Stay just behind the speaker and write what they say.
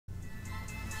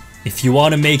If you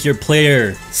want to make your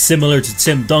player similar to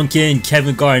Tim Duncan,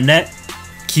 Kevin Garnett,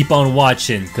 keep on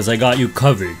watching because I got you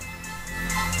covered.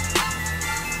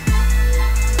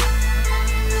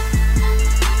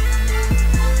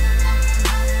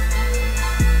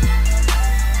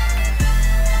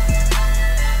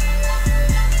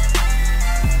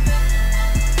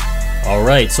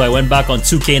 Alright, so I went back on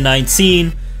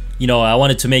 2K19. You know, I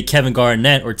wanted to make Kevin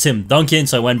Garnett or Tim Duncan,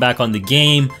 so I went back on the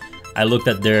game. I looked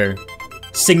at their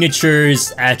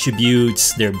signatures,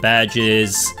 attributes, their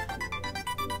badges,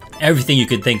 everything you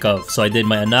could think of. So I did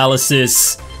my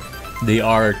analysis. They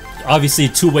are obviously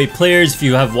two-way players. If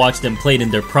you have watched them played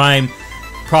in their prime,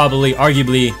 probably,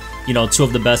 arguably, you know, two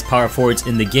of the best power forwards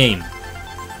in the game.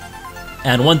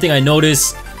 And one thing I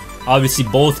noticed, obviously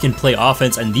both can play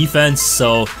offense and defense,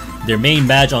 so their main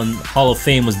badge on Hall of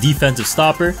Fame was defensive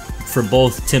stopper for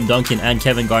both Tim Duncan and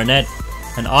Kevin Garnett.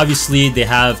 And obviously they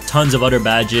have tons of other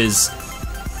badges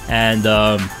and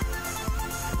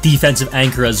defensive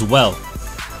anchor as well.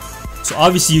 So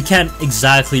obviously you can't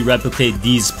exactly replicate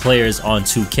these players on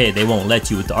 2K. They won't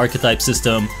let you with the archetype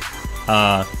system.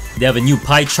 They have a new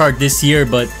pie chart this year,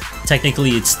 but technically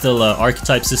it's still an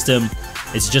archetype system.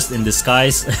 It's just in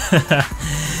disguise.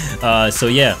 So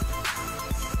yeah,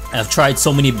 I've tried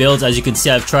so many builds. As you can see,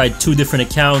 I've tried 2 different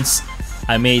accounts.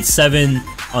 I made 7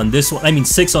 on this one, I mean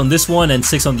 6 on this one and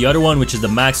 6 on the other one, which is the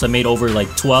max. So I made over like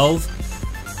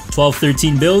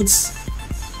 13 builds.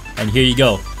 And here you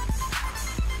go.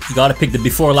 You gotta pick the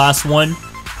before last one.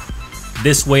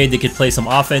 This way they could play some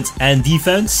offense and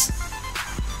defense.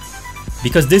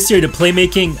 Because this year the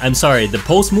playmaking, the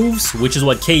post moves, which is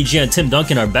what KG and Tim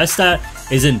Duncan are best at,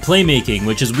 is in playmaking,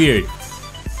 which is weird.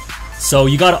 So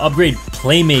you gotta upgrade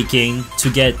playmaking to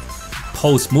get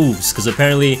post moves, because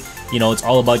apparently, you know, it's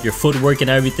all about your footwork and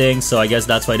everything, so I guess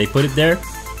that's why they put it there.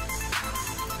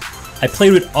 I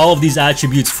played with all of these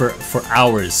attributes for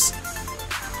hours,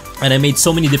 and I made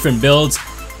so many different builds,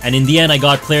 and in the end I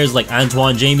got players like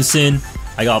Antoine Jameson,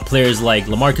 I got players like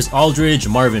LaMarcus Aldridge,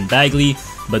 Marvin Bagley,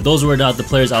 but those were not the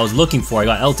players I was looking for. I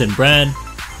got Elton Brand.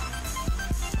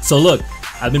 So look,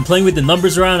 I've been playing with the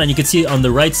numbers around, and you can see on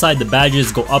the right side the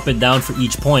badges go up and down for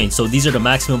each point. So these are the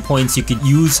maximum points you could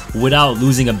use without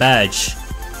losing a badge.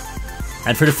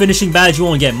 And for the finishing badge you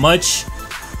won't get much,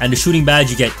 and the shooting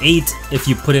badge you get 8 if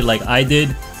you put it like I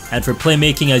did. And for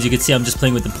playmaking, as you can see, I'm just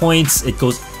playing with the points. It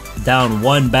goes down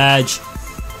 1 badge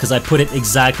because I put it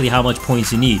exactly how much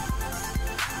points you need.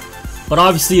 But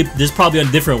obviously there's probably a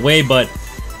different way, but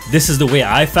this is the way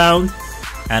I found,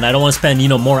 and I don't want to spend, you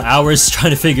know, more hours trying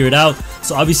to figure it out.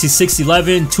 So obviously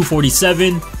 6'11",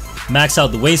 247, max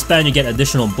out the waistband, you get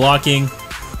additional blocking,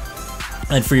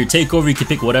 and for your takeover you can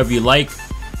pick whatever you like.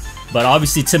 But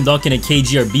obviously Tim Duncan and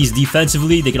KG are beasts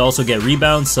defensively. They can also get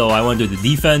rebounds, so I want to do the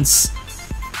defense.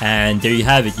 And there you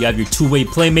have it. You have your two-way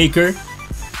playmaker,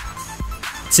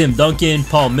 Tim Duncan,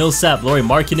 Paul Millsap, Lauri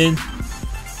Markkanen.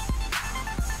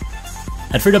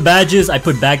 And for the badges, I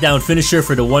put back down finisher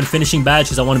for the 1 finishing badge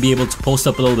because I want to be able to post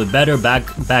up a little bit better,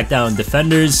 back down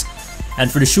defenders. And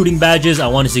for the shooting badges, I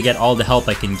wanted to get all the help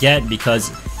I can get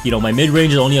because, you know, my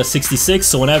mid-range is only a 66,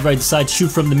 so whenever I decide to shoot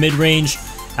from the mid-range,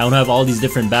 I don't have all these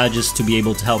different badges to be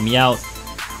able to help me out.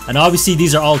 And obviously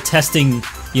these are all testing,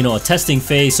 you know, a testing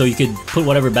phase, so you could put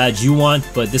whatever badge you want,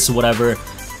 but this is whatever.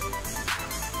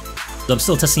 So I'm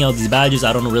still testing out these badges.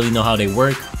 I don't really know how they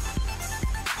work.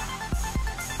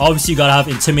 Obviously you gotta have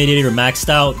Intimidator maxed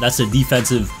out. That's a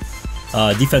defensive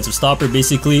stopper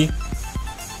basically.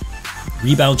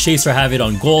 Rebound Chaser, I have it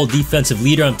on gold. Defensive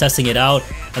Leader, I'm testing it out.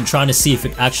 I'm trying to see if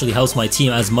it actually helps my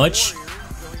team as much.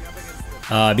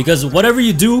 Because whatever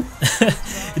you do,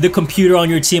 the computer on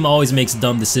your team always makes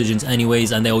dumb decisions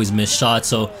anyways, and they always miss shots.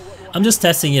 So I'm just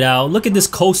testing it out. Look at this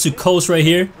coast to coast right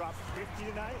here.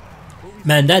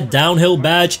 Man, that downhill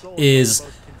badge is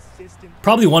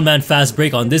probably one-man fast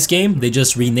break on this game. They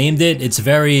just renamed it. It's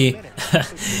very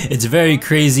it's very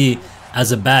crazy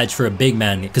as a badge for a big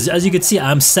man, because as you can see,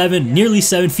 I'm nearly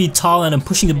 7 feet tall, and I'm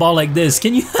pushing the ball like this.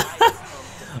 Can you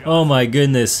oh my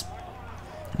goodness,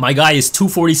 my guy is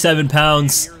 247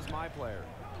 pounds.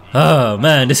 Oh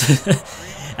man, this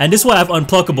and this is why I have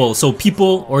unpluckable. So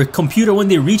people or computer, when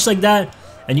they reach like that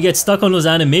and you get stuck on those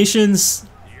animations,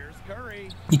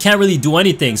 you can't really do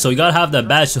anything. So you gotta have that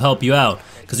badge to help you out,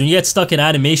 because when you get stuck in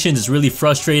animations, it's really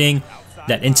frustrating.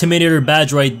 That Intimidator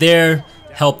badge right there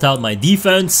helped out my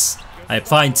defense. I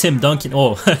find Tim Duncan.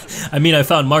 Oh, I mean, I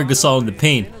found Marc Gasol in the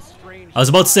paint. I was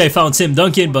about to say I found Tim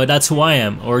Duncan, but that's who I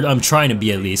am, or I'm trying to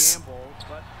be at least.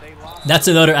 That's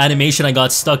another animation I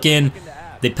got stuck in.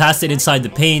 They passed it inside the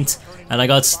paint, and I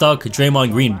got stuck.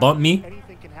 Draymond Green bumped me.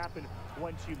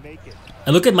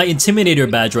 And look at my Intimidator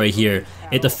badge right here.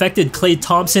 It affected Klay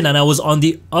Thompson and I was on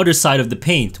the other side of the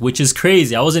paint, which is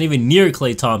crazy. I wasn't even near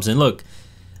Klay Thompson. Look,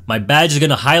 my badge is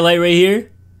going to highlight right here.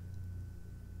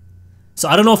 So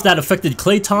I don't know if that affected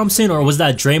Klay Thompson or was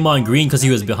that Draymond Green because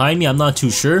he was behind me. I'm not too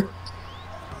sure.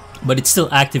 But it's still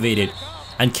activated.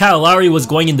 And Kyle Lowry was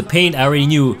going in the paint. I already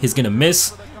knew he's going to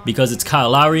miss because it's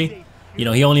Kyle Lowry. You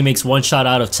know, he only makes 1 shot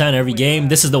out of 10 every game.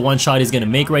 This is the 1 shot he's going to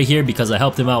make right here because I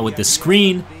helped him out with the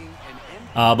screen.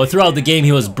 But throughout the game,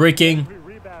 he was bricking.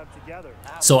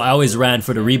 So I always ran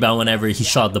for the rebound whenever he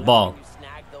shot the ball.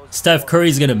 Steph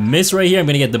Curry's going to miss right here. I'm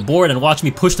going to get the board and watch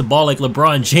me push the ball like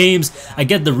LeBron James. I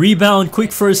get the rebound,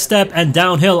 quick first step, and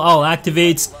downhill all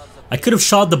activates. I could have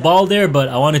shot the ball there, but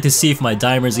I wanted to see if my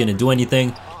dimer is going to do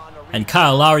anything. And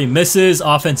Kyle Lowry misses.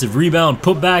 Offensive rebound,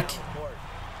 put back.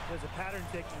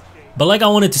 But like I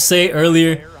wanted to say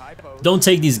earlier, don't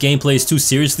take these gameplays too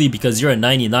seriously because you're a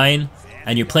 99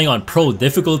 and you're playing on pro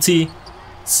difficulty.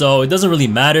 So it doesn't really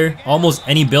matter. Almost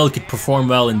any build could perform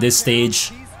well in this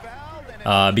stage.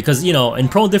 Because, you know, in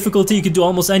pro difficulty you could do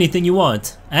almost anything you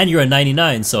want. And you're a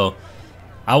 99, so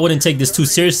I wouldn't take this too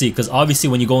seriously because obviously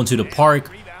when you go into the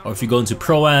park, or if you go into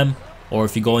Pro-Am, or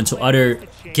if you go into other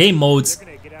game modes,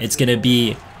 it's going to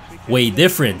be way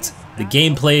different. The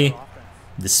gameplay,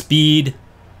 the speed,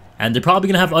 and they're probably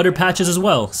going to have other patches as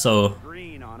well. So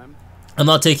I'm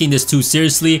not taking this too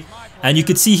seriously. And you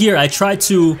can see here, I tried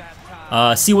to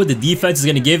see what the defense is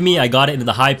going to give me. I got it in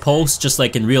the high post, just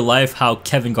like in real life how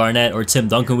Kevin Garnett or Tim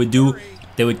Duncan would do.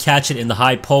 They would catch it in the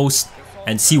high post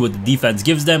and see what the defense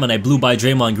gives them. And I blew by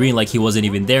Draymond Green like he wasn't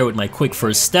even there with my quick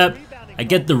first step. I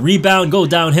get the rebound, go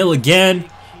downhill again,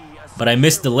 but I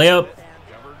missed the layup.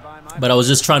 But I was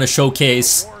just trying to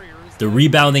showcase the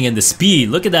rebounding and the speed.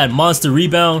 Look at that monster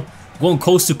rebound, going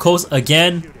coast to coast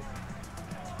again.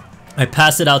 I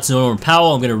passed it out to Norman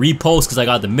Powell. I'm going to repost because I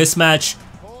got the mismatch.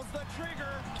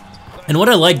 And what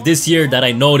I like this year that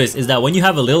I noticed is that when you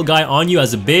have a little guy on you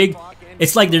as a big,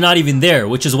 it's like they're not even there,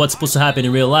 which is what's supposed to happen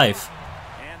in real life.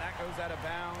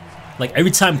 Like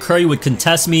every time Curry would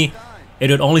contest me, it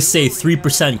would only say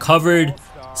 3% covered.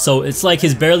 So it's like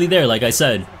he's barely there, like I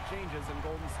said.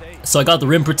 So I got the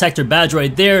rim protector badge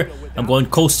right there. I'm going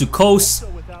coast to coast.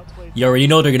 You already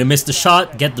know they're going to miss the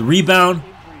shot, get the rebound.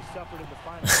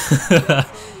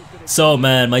 So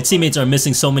man, my teammates are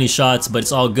missing so many shots, but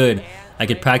it's all good. I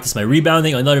could practice my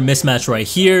rebounding. Another mismatch right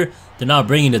here. They're not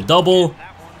bringing the double.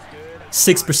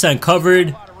 6%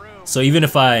 covered. So even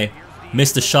if I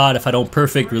miss the shot, if I don't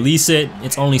perfect release it,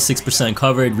 it's only 6%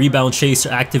 covered. Rebound chaser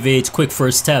activates. Quick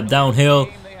first step downhill.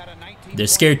 They're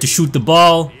scared to shoot the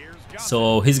ball.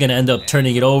 So he's going to end up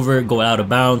turning it over, go out of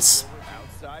bounds.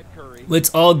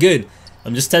 It's all good.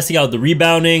 I'm just testing out the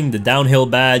rebounding, the downhill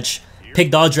badge.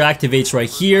 Pick Dodger activates right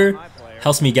here.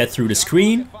 Helps me get through the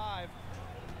screen.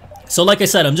 So like I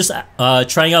said, I'm just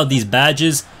trying out these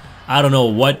badges. I don't know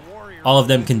what all of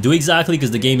them can do exactly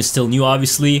because the game is still new,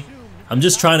 obviously. I'm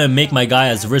just trying to make my guy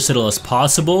as versatile as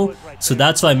possible. So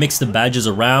that's why I mix the badges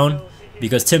around.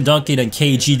 Because Tim Duncan and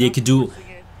KG, they could do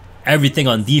everything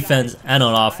on defense and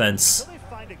on offense.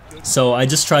 So I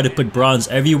just try to put bronze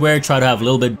everywhere. Try to have a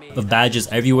little bit of badges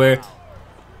everywhere.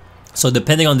 So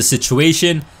depending on the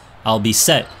situation, I'll be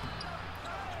set.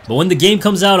 But when the game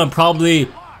comes out, I'm probably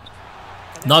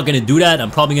not going to do that. I'm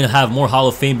probably going to have more Hall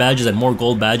of Fame badges and more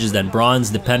gold badges than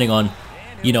bronze, depending on,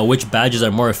 you know, which badges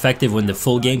are more effective when the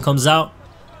full game comes out.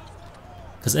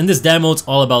 Because in this demo, it's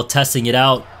all about testing it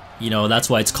out. You know, that's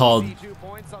why it's called...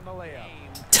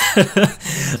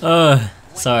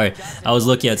 sorry, I was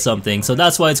looking at something. So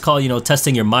that's why it's called, you know,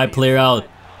 testing your My Player out.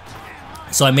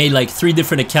 So I made like 3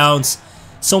 different accounts,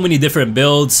 so many different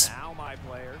builds.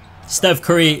 Steph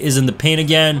Curry is in the paint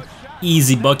again,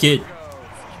 easy bucket.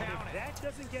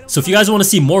 So if you guys want to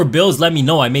see more builds, let me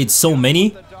know. I made so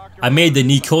many. I made the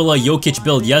Nikola Jokic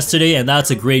build yesterday, and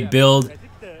that's a great build.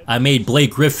 I made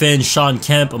Blake Griffin, Sean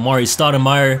Kemp, Amari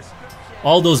Stoudemire.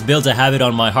 All those builds, I have it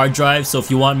on my hard drive. So if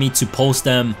you want me to post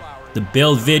them, the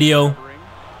build video,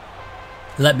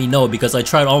 let me know, because I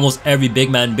tried almost every big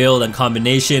man build and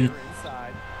combination.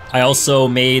 I also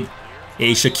made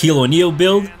a Shaquille O'Neal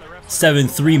build,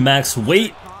 7'3" max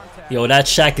weight. Yo, that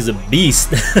Shaq is a beast.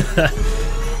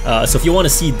 So if you want to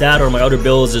see that or my other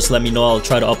builds, just let me know. I'll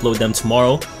try to upload them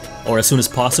tomorrow or as soon as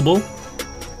possible.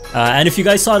 And if you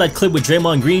guys saw that clip with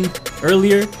Draymond Green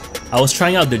earlier, I was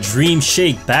trying out the Dream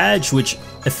Shake badge, which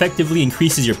effectively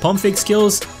increases your pump fake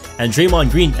skills, and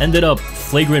Draymond Green ended up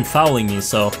flagrant fouling me,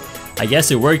 so I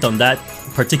guess it worked on that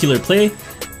particular play.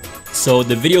 So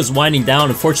the video is winding down.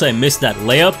 Unfortunately, I missed that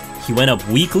layup. He went up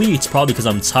weakly. It's probably because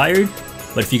I'm tired.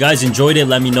 But if you guys enjoyed it,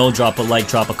 let me know. Drop a like,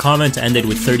 drop a comment. Ended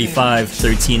with 35,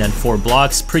 13, and 4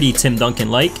 blocks. Pretty Tim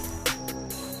Duncan-like.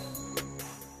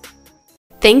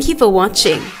 Thank you for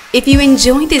watching. If you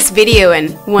enjoyed this video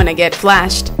and want to get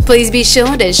flashed, please be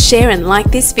sure to share and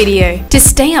like this video. To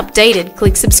stay updated,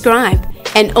 click subscribe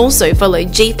and also follow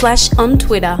GFlash on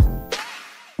Twitter.